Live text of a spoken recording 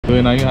So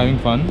are you having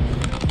fun?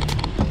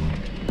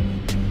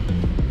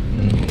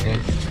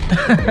 Yes.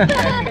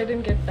 I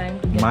didn't get time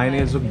to get My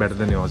nails look better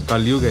than yours.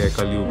 Kalyug hai,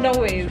 Kalyug. No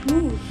way.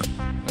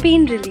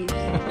 Pain relief.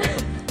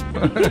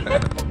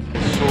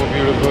 So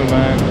beautiful,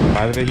 man.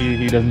 By the way,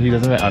 he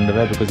doesn't wear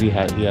underwear because he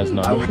has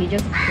none. He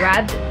just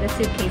grabbed the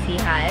suitcase he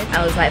had.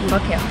 I was like,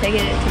 fuck it, I'm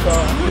taking it to go.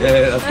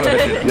 Yeah, that's what it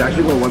is. You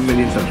actually got 1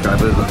 million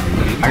subscribers on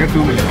YouTube. I got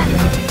 2 million.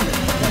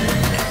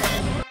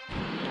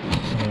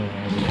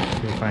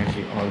 We're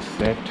finally all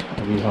set.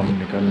 अभी हम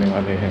निकलने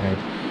वाले हैं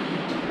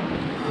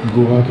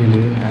गोवा के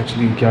लिए.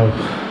 Actually, क्या?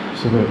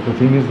 So the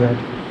thing is that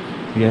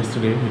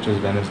yesterday, which was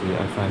Wednesday,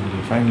 I finally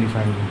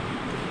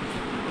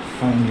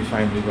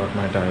got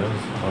my tires.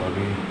 और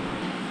अभी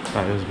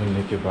टायर्स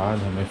मिलने के बाद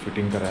हमें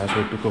फिटिंग कराया. So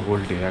it took a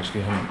whole day.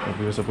 Actually,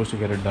 we were supposed to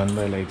get it done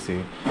by like say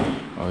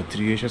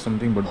 3ish or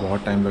something, but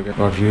बहुत time लगा.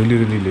 Got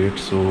really late,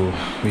 so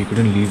we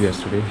couldn't leave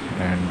yesterday.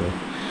 And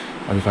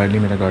अभी finally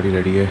मेरा गाड़ी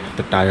ready है.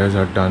 The tyres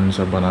are done,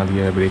 सब बना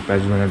दिया है. ब्रेक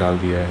पैच भी मैंने डाल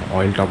दिया है.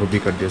 ऑयल टॉप अप भी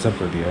कर दिया, सब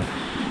कर दिया है.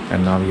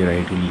 And now we are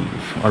ready to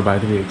leave. और बाय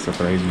द वे एक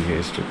सरप्राइज भी है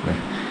इस ट्रिप में.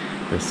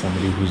 There's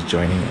somebody who's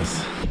joining us.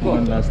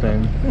 One last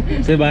time.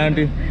 Say bye,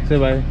 auntie. Say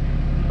bye.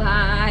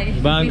 Bye.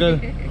 Bye, uncle.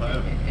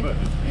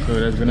 So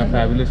it has been a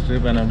fabulous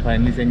trip, and I'm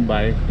finally saying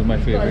bye to my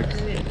favorites.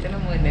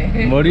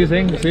 What are you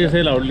saying?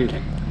 Say loudly.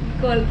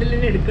 Go.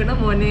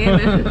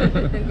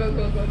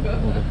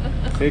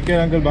 Take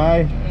care, uncle.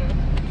 Bye.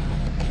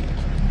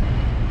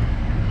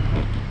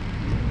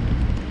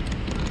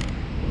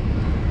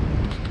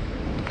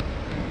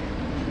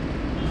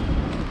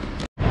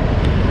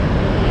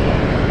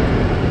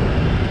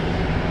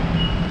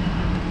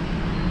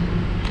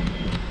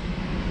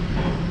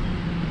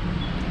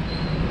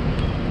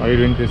 How are you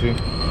doing, Chrissy?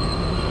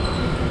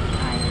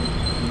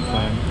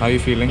 Fine. How are you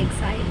feeling?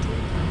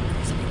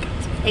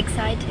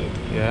 Excited.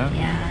 Yeah?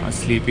 Yeah.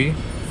 Sleepy?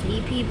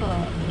 Sleepy,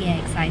 but yeah,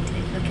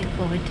 excited. Looking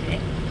forward to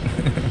it.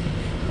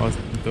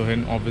 So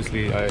then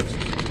obviously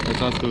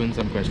let's ask Tuhin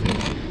some questions.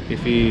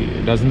 If he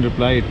doesn't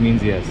reply, it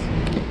means yes.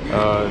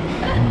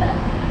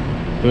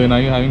 Tuhin,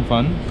 are you having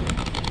fun?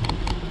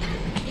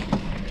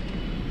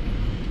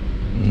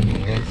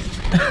 Yes.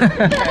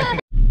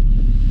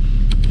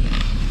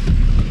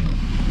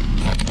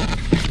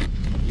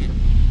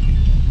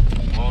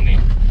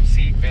 Warning.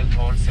 Seatbelt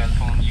or cell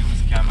phone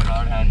use camera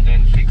and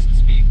then fixed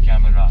speed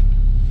camera.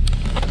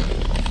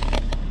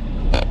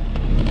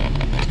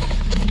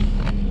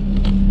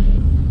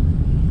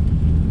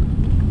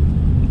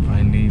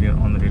 Finally we are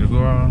on the way to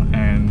Goa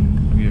and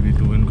अभी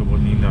Tuhin को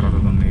बहुत नींद आ रहा था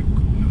तो हमने एक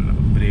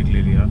break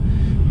ले लिया.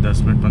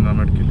 10-15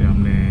 मिनट के लिए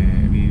हमने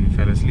we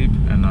fell asleep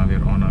and now we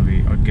are on our way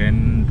again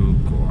to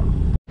Goa.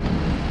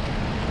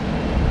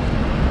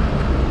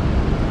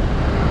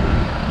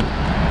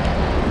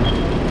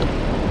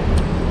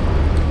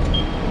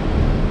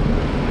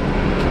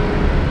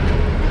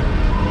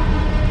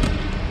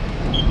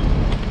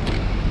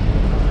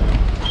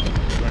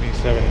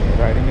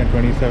 Riding at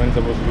 27,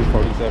 supposed to be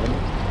 47.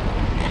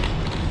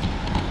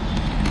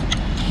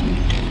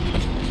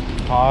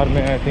 Car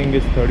mein I think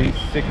is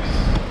 36.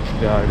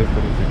 Yeah, it is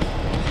 36.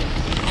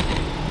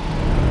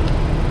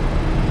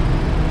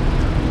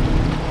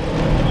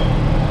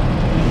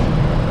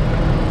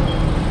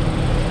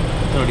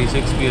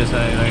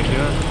 PSI right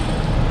here.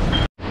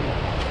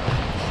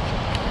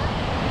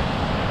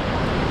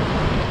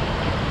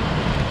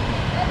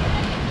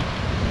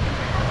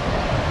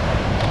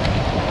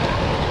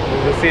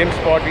 The same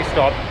spot we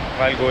stopped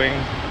while going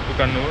to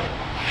Kannur.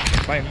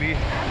 Finally,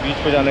 beach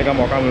पे जाने का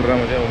मौका मिल रहा है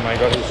मुझे. Oh my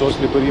God, it's so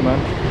slippery, man.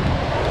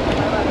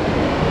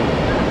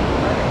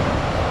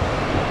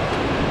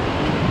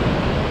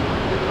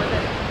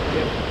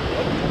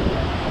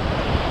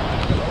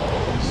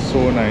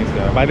 So nice,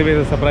 yeah. By the way,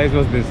 the surprise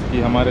was this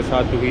कि हमारे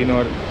साथ Tuhin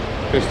और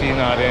Christine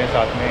आ रहे हैं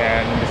साथ में,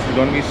 and this is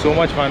going to be so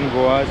much fun.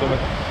 Goa, so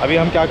much. अभी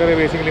हम क्या करें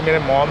basically,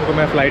 मेरे mom को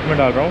मैं फ्लाइट में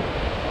डाल रहा हूँ.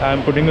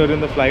 I'm putting her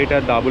in the flight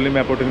at Dabolim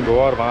Airport in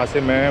Goa और वहाँ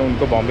से मैं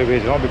उनको बॉम्बे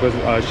भेज रहा हूँ because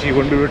she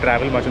won't be able to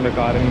travel much in the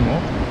car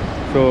anymore.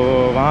 So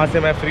वहाँ से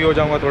मैं फ्री हो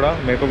जाऊँगा थोड़ा.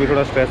 मेरे को भी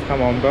थोड़ा स्ट्रेस था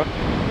मॉम का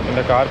in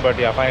the car, but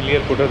yeah, finally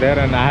I'll put her there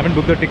and I haven't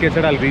booked the tickets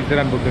yet. I'll reach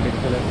there and book the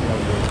tickets.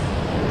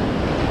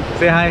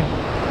 Say hi.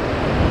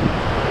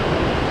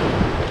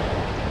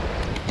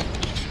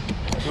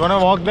 You wanna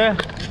walk there?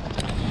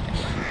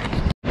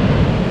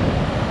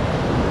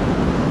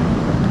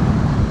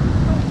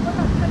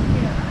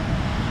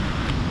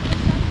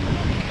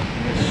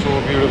 So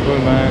beautiful,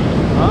 man.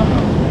 Huh?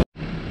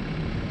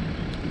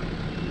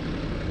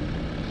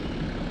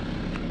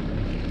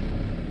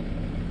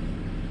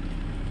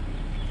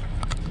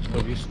 So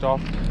we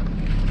stopped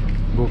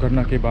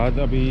Gokarna के बाद.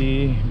 अभी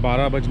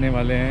 12 बजने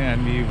वाले हैं and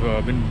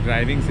we've been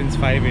driving since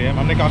 5 AM.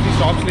 हमने काफ़ी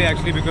stops लिए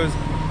actually because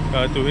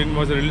Tuhin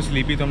was a little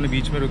sleepy, तो हमने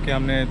बीच में रुके,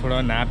 हमने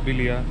थोड़ा नैप भी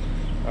लिया.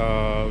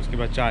 उसके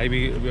बाद चाय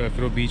भी,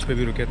 फिर वो बीच पे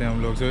भी रुके थे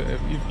हम लोग. So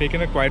we've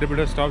taken quite a bit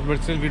of stops,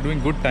 but still we're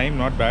doing good time,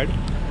 not bad.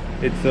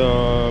 It's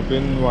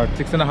been what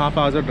 6.5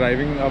 hours of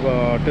driving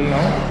till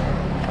now,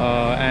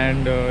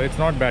 and it's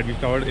not bad.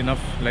 We've covered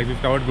enough, like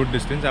we've covered good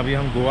distance. अभी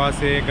हम गोवा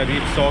से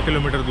करीब 100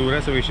 kilometre दूर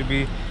है, so we should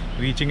be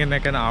reaching in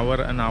like an hour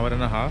and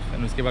a half,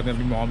 and उसके बाद मैं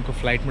अपनी मॉम को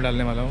फ्लाइट में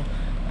डालने वाला हूँ,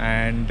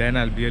 and then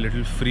I will be a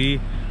little free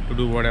to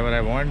do what ever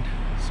I want.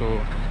 So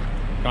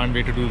can't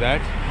wait to do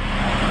that,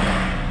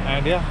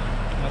 and या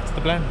दैट्स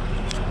द प्लान.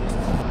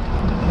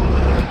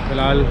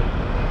 फिलहाल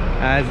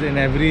as in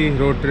every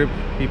road trip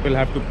people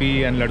have to P,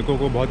 and लड़कों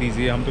को बहुत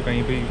easy है, हम तो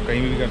कहीं भी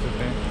कर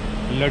सकते हैं.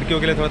 लड़कियों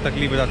के लिए थोड़ा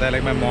तकलीफ हो जाता है.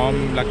 Like my mom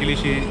luckily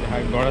she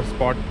got a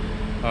spot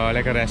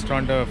like a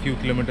restaurant a few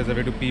kilometers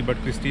away to pee, but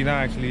Christina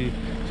actually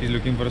she's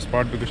looking for a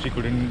spot because she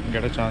couldn't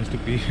get a chance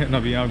to pee. and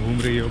अभी यहाँ घूम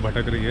रही है, वो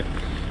भटक रही है,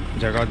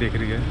 जगह देख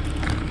रही है.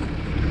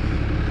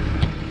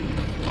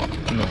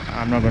 No,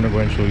 I'm not gonna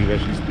go and show you where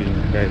she's peeing,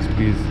 guys.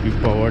 Please, you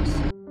perverts.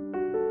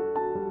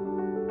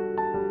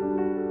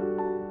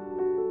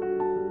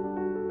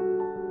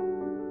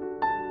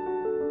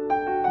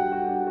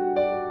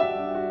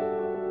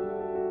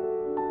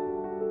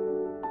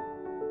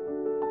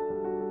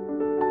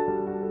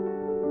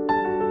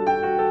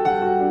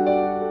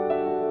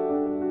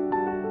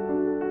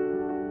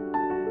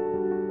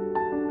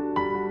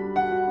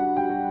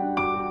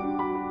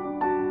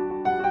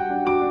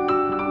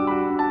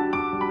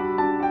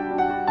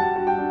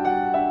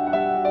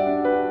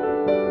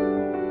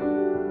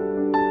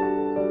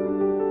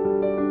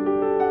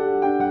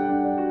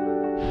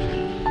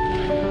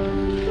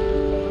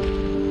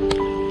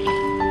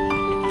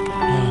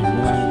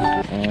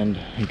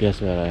 Guess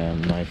where I am?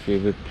 My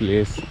favorite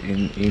place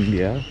in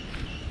India,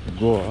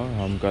 Goa.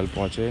 हम कल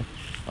पहुँचे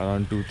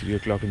around 2-3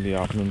 o'clock in the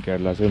afternoon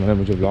Kerala से.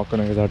 मुझे vlog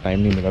करने का ज़्यादा time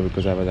नहीं मिला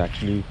because I was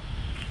actually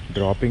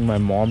dropping my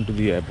mom to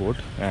the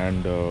airport,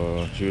 and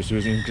she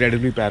was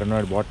incredibly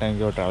paranoid. बहुत टाइम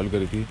के बाद ट्रैवल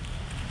करी थी,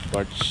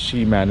 but she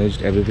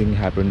managed, everything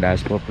happened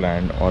as per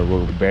planned, और वो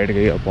बैठ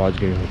गई और पहुँच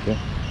गई होते.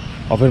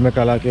 और फिर मैं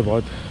कल आके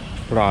बहुत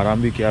थोड़ा आराम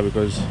भी किया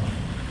because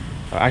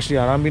एक्चुअली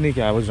आराम भी नहीं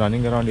किया. I was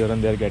running around here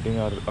and there getting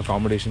our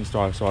accommodation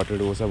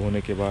sorted. वो सब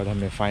होने के बाद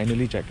हमने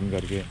फाइनली चेक इन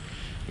करके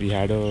we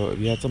had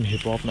some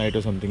hip hop night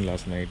और something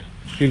last night.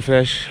 Feel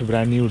fresh,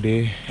 brand new day,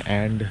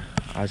 and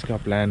आज का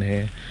प्लान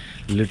है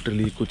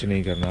लिटरली कुछ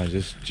नहीं करना,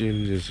 just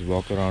chill, just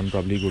walk around,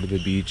 probably go to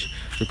the beach.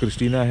 जो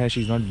क्रिस्टीना है,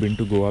 she is not been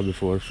to Goa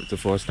before, it's the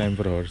first time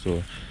for her,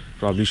 so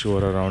probably show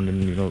her around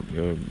and you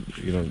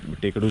know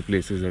take her to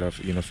places that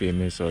are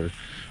famous or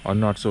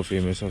not so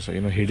famous, or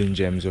hidden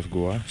gems of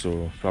Goa. So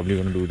probably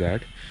gonna do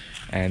that.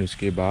 And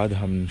उसके बाद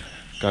हम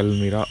कल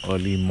मेरा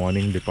early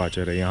morning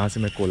departure है. यहाँ से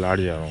मैं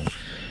कोलाड जा रहा हूँ.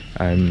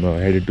 I'm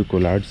headed to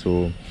Kolad. So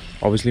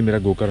obviously मेरा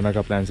गोकर्णा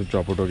का plan सब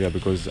drop out हो गया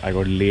because I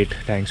got late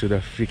thanks to the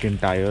freaking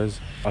tyres.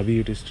 अभी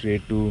it is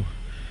straight to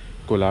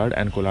Kolad,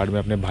 and Kolad में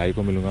अपने भाई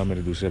को मिलूँगा,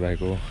 मेरे दूसरे भाई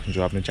को,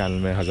 जो आपने चैनल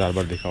में 1000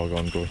 बार देखा होगा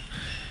उनको,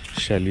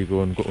 शैली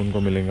को, उनको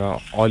मिलूँगा,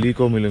 ऑली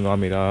को मिलूँगा,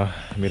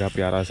 मेरा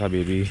प्यारा सा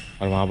बेबी.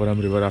 और वहाँ पर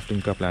हम रिवर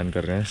राफ्टिंग का प्लान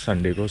कर रहे हैं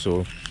संडे को.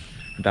 So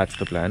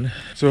that's the plan.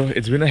 So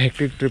it's been a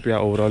hectic trip. या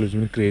overall it's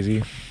been crazy,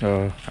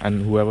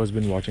 and whoever's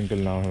been watching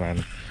till now,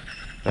 man,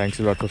 thanks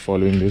a lot for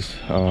following this.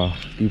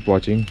 Keep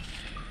watching.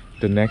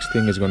 The next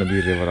thing is going to be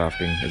river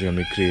rafting. It's going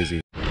to be crazy.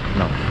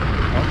 Now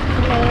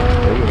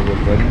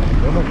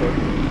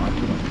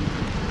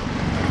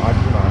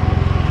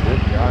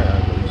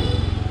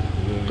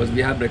Because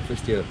we have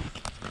breakfast here.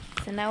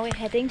 So now we're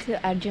heading to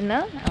Arjuna,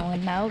 and we're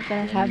now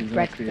gonna have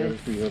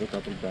breakfast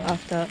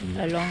after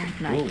a long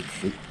night.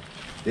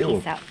 They were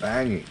Peace out.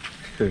 banging.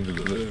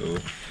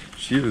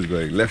 She was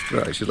going left,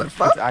 right. She's like,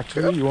 fuck.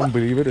 Actually, you won't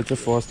believe it, it's the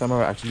first time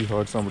I've actually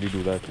heard somebody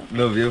do that.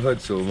 No, we've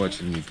heard so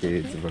much in UK.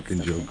 It's a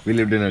fucking joke. We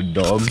lived in a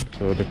dorm.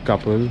 So the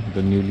couple,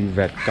 the newly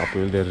wed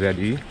couple, they're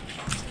ready.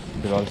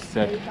 They're all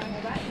set.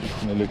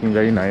 They're looking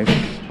very nice.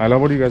 I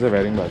love what you guys are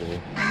wearing, by the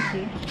way. Thank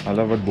you. I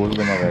love what both of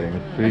them are wearing.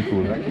 It's pretty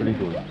cool. Pretty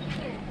cool.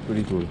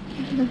 Pretty cool.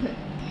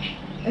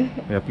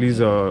 Yeah, please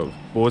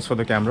pose for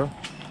the camera.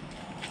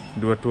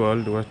 Do a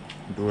twirl. Do a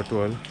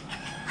twirl.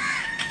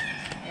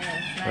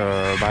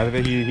 By the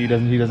way, he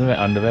doesn't wear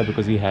underwear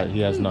because he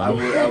has none.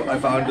 I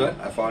found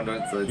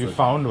one. So it's You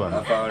found one.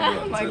 I found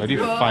one. my Where do you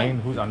God.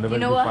 find whose underwear?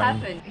 You know did what find?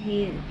 happened? He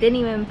didn't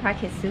even pack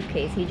his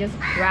suitcase. He just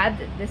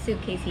grabbed the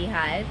suitcase he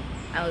had.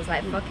 I was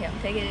like, fuck it, I'm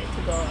taking it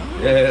to go.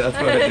 Yeah, that's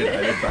what I did.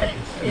 I did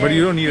practice. But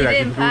you don't need He it.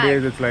 Actually, didn't 2 pack.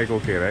 days, it's like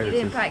okay, right? He It's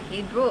didn't just- pack. He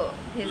brought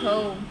his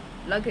whole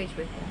luggage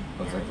with him.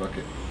 I was like, fuck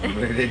it. I'm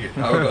gonna take it.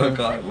 I've got a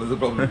car. What's the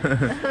problem?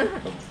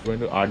 Going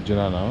to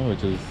Arjuna now,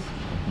 which is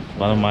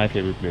one of my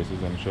favorite places.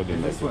 I'm sure they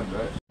like This one,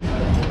 right?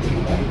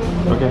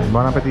 it. Okay,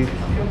 bon appetit.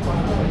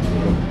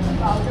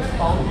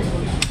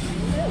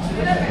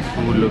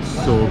 Food looks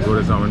so good,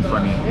 it's not even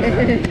funny.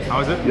 How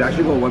is it? You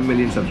actually got 1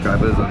 million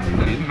subscribers on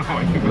YouTube.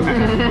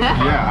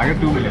 Yeah, I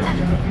got 2 million.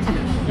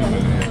 2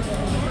 million.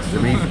 The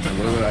meat,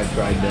 whatever I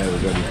tried there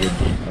was really good.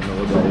 I don't know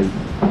what that is.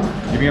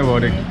 Give me a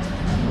verdict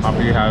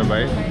after you have a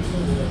bite.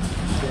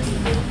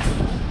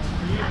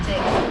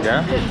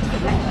 Yeah?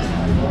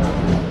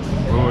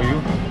 What were you?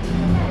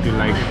 You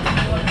like it?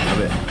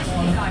 Love it.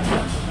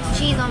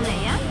 Cheese on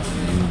there, yeah?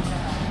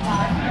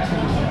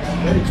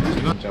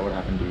 What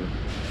happened to you?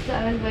 So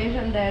I was going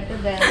from there to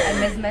there. I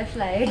missed my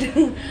flight.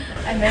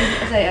 I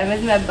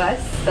missed my bus.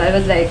 So I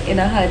was like in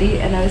a hurry,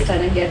 and I was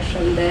trying to get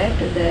from there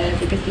to there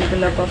because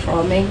people are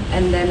performing.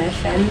 And then I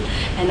fell,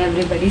 and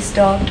everybody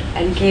stopped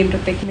and came to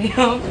pick me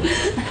up.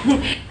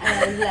 And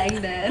I was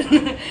lying there.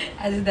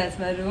 As if that's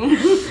my room.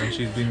 And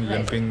she's been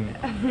limping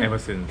ever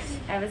since.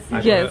 Ever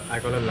since. I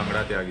call her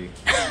Langda Tyagi.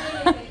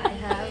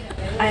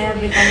 I have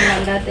become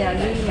Langda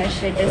Tyagi. My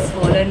shit is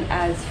swollen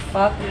as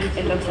fuck.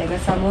 It looks like a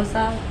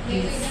samosa.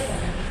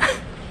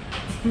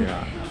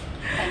 Yeah.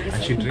 Thank you And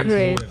so she much. drinks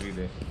Great. more every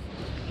day.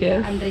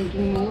 Yes. I'm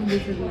drinking more.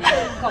 This is my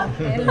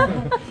cocktail.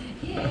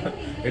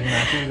 It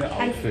matches the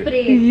And outfit.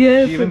 spray.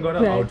 Yes. She even got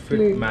an exactly.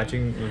 outfit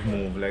matching with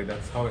move. Like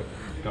that's how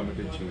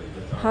committed she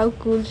is. How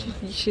cool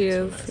she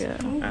is. Yeah.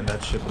 And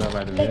that's Shipra,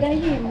 by the Like I way.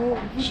 need more.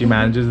 She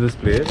manages this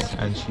place,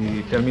 and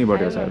she tell me about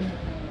yourself.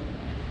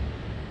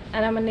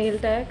 And I'm a nail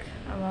tech.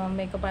 I'm a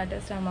makeup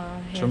artist. I'm a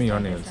hair Show me your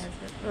stylist nails. as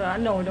well.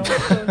 No,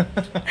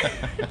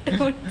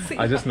 don't see.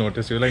 I just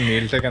noticed you're like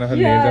nail tech, and her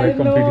Yeah, nails are like I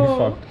completely know.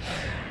 fucked.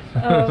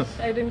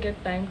 I didn't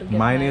get time to get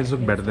My nails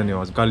look better than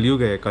yours.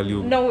 Kalyug hai,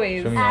 Kalyug. No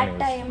ways. Show me your At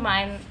nails. time,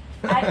 mine.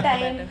 At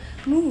time,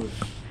 move.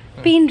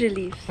 Pain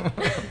relief.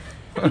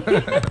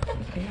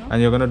 And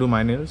you're gonna do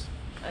my nails?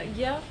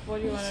 Yeah.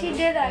 What do you want? She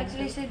did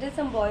actually. She did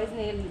some boys'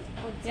 nail.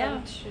 Put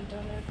some shit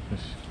on it.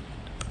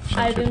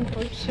 I didn't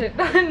put shit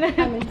on it.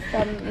 I mean,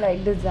 some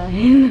like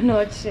design,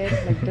 not shit,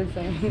 like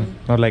design.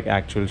 Not like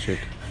actual shit.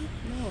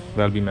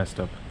 That'll be messed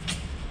up.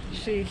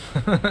 She.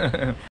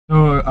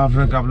 So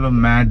after a couple of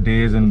mad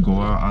days in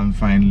Goa, I'm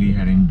finally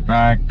heading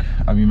back.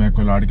 अभी मैं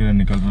कोलाड के लिए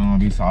निकल रहा हूँ.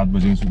 अभी 7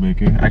 बजे सुबह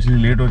के.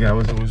 Actually late हो गया. I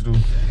was supposed to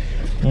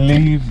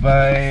leave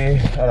by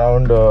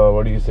around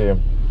what do you say?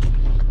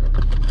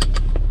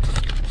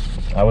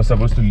 I was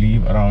supposed to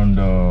leave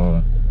around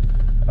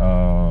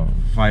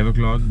 5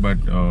 o'clock, but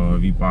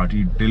we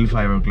partied till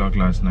 5 o'clock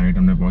last night.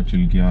 हमने बहुत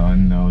chill किया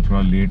and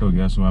थोड़ा late हो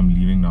गया, so I'm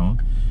leaving now.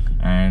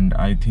 And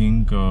I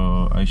think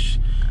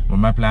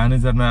my plan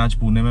is that मैं आज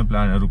पुणे में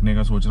रुकने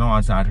का सोच रहा हूँ.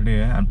 आज Saturday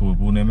है and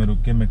पुणे में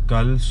रुक के मैं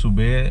कल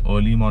सुबह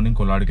early morning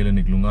कोलाड के लिए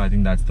निकलूँगा. I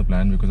think that's the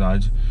plan because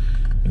आज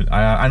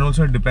and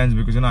also it depends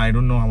because I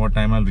don't know what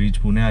time I'll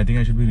reach Pune. I think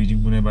I should be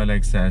reaching Pune by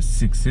like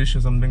 6ish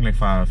or something, like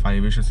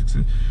 5ish or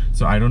 6ish.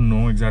 So I don't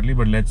know exactly,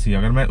 but let's see.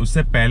 अगर मैं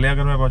उससे पहले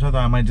अगर मैं पहुँचा तो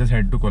I might just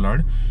head to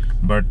Kolad.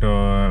 But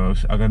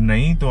अगर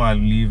नहीं तो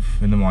I'll leave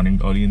in the morning,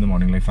 early in the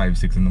morning, like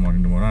 5-6 in the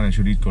morning tomorrow, and I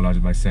should reach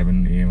Kolad by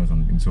 7 a.m. or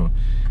something. So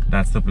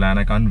that's the plan.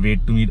 I can't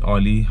wait to meet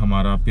Ollie,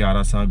 हमारा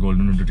प्यारा सा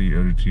golden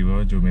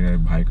retriever जो मेरे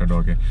भाई का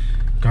dog है.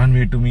 Can't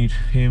wait to meet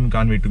him.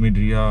 Can't wait to meet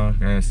Ria,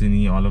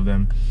 Sini, all of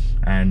them,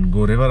 and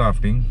go river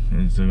rafting.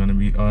 It's gonna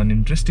be an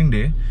interesting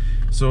day.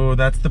 So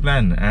that's the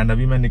plan. And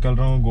अभी मैं निकल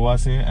रहा हूँ गोवा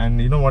से.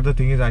 And you know what the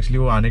thing is actually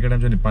वो आने के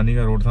time जो निपानी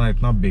का रोड था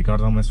इतना बेकार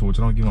था. मैं सोच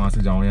रहा हूँ कि वहाँ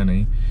से जाऊँ या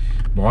नहीं.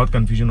 बहुत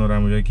कंफ्यूजन हो रहा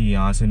है मुझे कि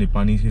यहाँ से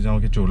निपानी से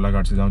जाऊँ कि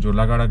चोरलाघाट से जाऊँ.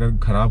 चोरलाघाट अगर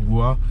ख़राब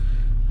हुआ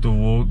तो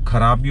वो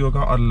ख़राब भी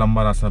होगा और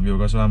लंबा रास्ता भी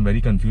होगा. सो I am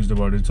very confused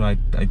about it. So I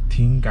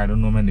think I don't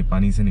know मैं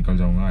निपानी से निकल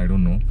जाऊँगा. I don't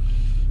know.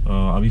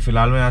 अभी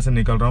फ़िलहाल मैं यहाँ से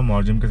निकल रहा हूँ.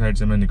 मॉर्जिम के साइड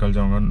से मैं निकल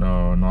जाऊँगा,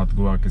 नॉर्थ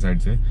गोवा के साइड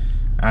से.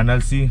 एंड आई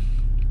सी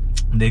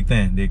देखते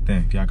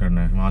हैं क्या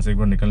करना है. वहाँ से एक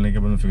बार निकलने के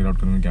बाद मैं फिगर आउट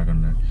करूँगा क्या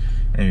करना है.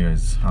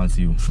 Anyways I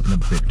C you in a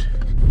bit.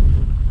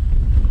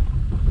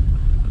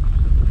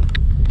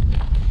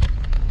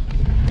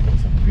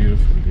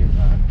 Beautiful day,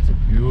 man. It's a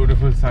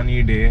beautiful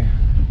sunny day.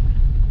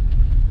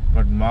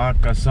 But माँ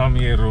कसम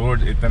ये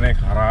रोड इतने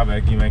खराब है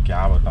कि मैं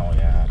क्या बताऊँ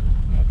यार.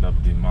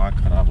 मतलब दिमाग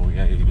खराब हो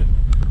गया ये.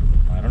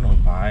 I don't know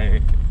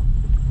why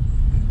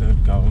the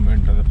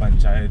government और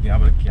पंचायत यहाँ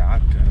पर क्या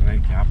कर रहे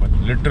हैं क्या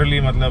पता.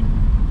 Literally मतलब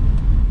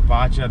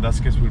 5 या 10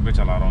 के स्पीड पे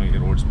चला रहा हूँ ये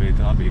रोड्स पे.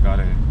 इतना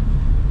बेकार है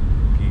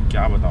कि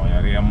क्या बताऊँ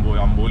यार. ये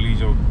अम्बोली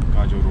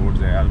का जो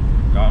रोड्स है यार,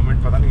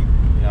 गवर्नमेंट पता नहीं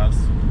यार.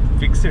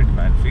 Fix it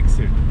man, fix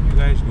it. You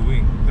guys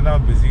doing. इतना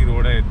बिजी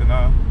रोड है, इतना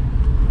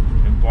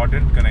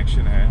इम्पोर्टेंट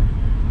कनेक्शन है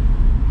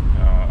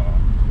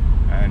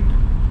and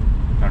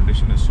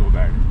condition is so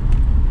bad.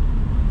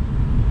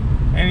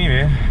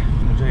 Anyway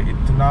मुझे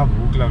इतना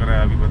भूख लग रहा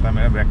है. अभी पता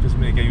मैंने ब्रेकफास्ट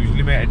में नहीं किया.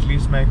 यूजुअली मैं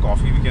एटलीस्ट मैं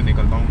कॉफ़ी भी क्या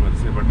निकलता हूँ घर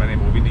से, बट मैंने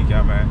वो भी नहीं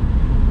किया. मैं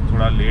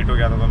थोड़ा लेट हो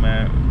गया था तो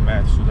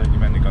मैं सोचा कि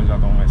मैं निकल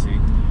जाता हूँ ऐसे ही.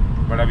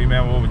 बट अभी मैं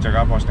वो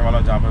जगह पहुँचने वाला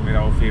हूँ जहाँ पर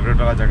मेरा वो फेवरेट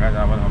वाला जगह है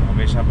जहाँ पर हम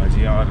हमेशा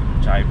भजिया और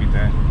चाय पीते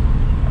हैं.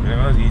 I'm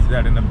gonna reach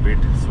that in a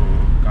bit, so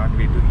can't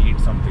wait to eat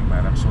something,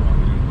 man. I'm so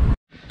hungry.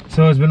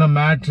 So it's been a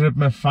mad trip.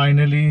 मैं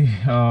finally,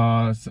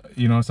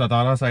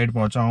 सतारा side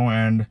पहुँचा हूँ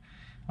and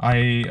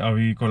I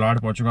अभी कोलाड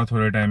पहुँचूँगा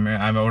थोड़े टाइम में.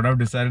 What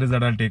I've decided is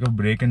that I'll take a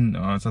break in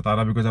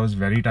Satara because I was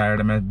very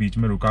tired. मैं बीच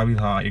में रुका भी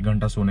था 1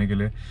 घंटा सोने के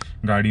लिए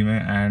गाड़ी में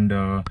and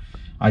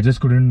I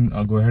just couldn't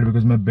go ahead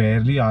because मैं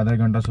barely आधा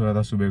घंटा सोया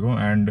था सुबह को.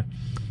 And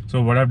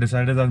so what I've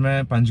decided is that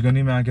मैं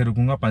पंचगनी में आके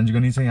रुकूंगा.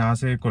 पंचगनी से यहाँ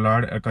से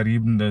कोलाड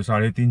करीब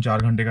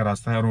 3.5-4 घंटे का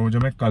रास्ता है और वो जो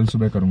मैं कल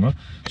सुबह करूँगा.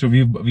 So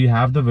we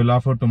have the villa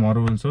for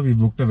tomorrow also. We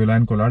booked a villa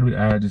इन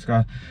कोलाड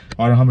जिसका,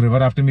 और हम रिवर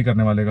राफ्टिंग भी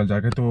करने वाले कल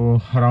जाके.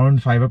 तो around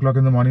 5 o'clock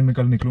in the morning में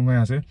कल निकलूंगा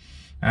यहाँ से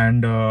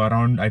and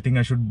around I think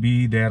I should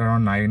be there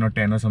around 9 or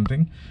 10 or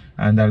something,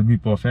 and that'll be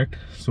perfect.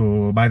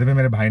 So by the way,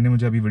 मेरे भाई ने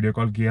मुझे अभी वीडियो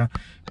कॉल किया,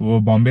 वो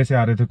बॉम्बे से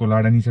आ रहे थे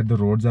Kolad, and he said the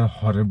roads are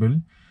horrible,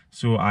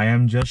 so I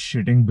am just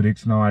shitting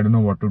bricks now. I don't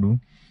know what to do.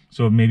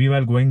 So maybe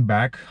while going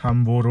back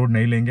हम वो रोड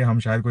नहीं लेंगे, हम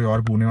शायद कोई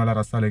और पुणे वाला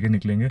रास्ता लेके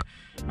निकलेंगे.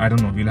 I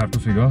don't know, we'll have to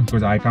figure,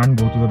 because I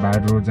can't go to the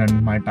bad roads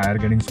and my tire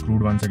getting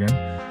screwed once again.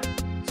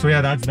 So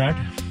yeah, that's that.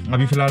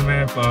 अभी फिलहाल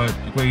मैं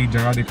कोई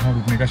जगह देखा हूँ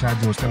रुकने का,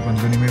 शायद हॉस्टल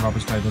पंचगनी में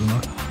वापस ट्राई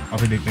करूँगा और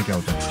फिर देखते क्या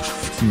होता है.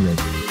 See you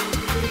guys.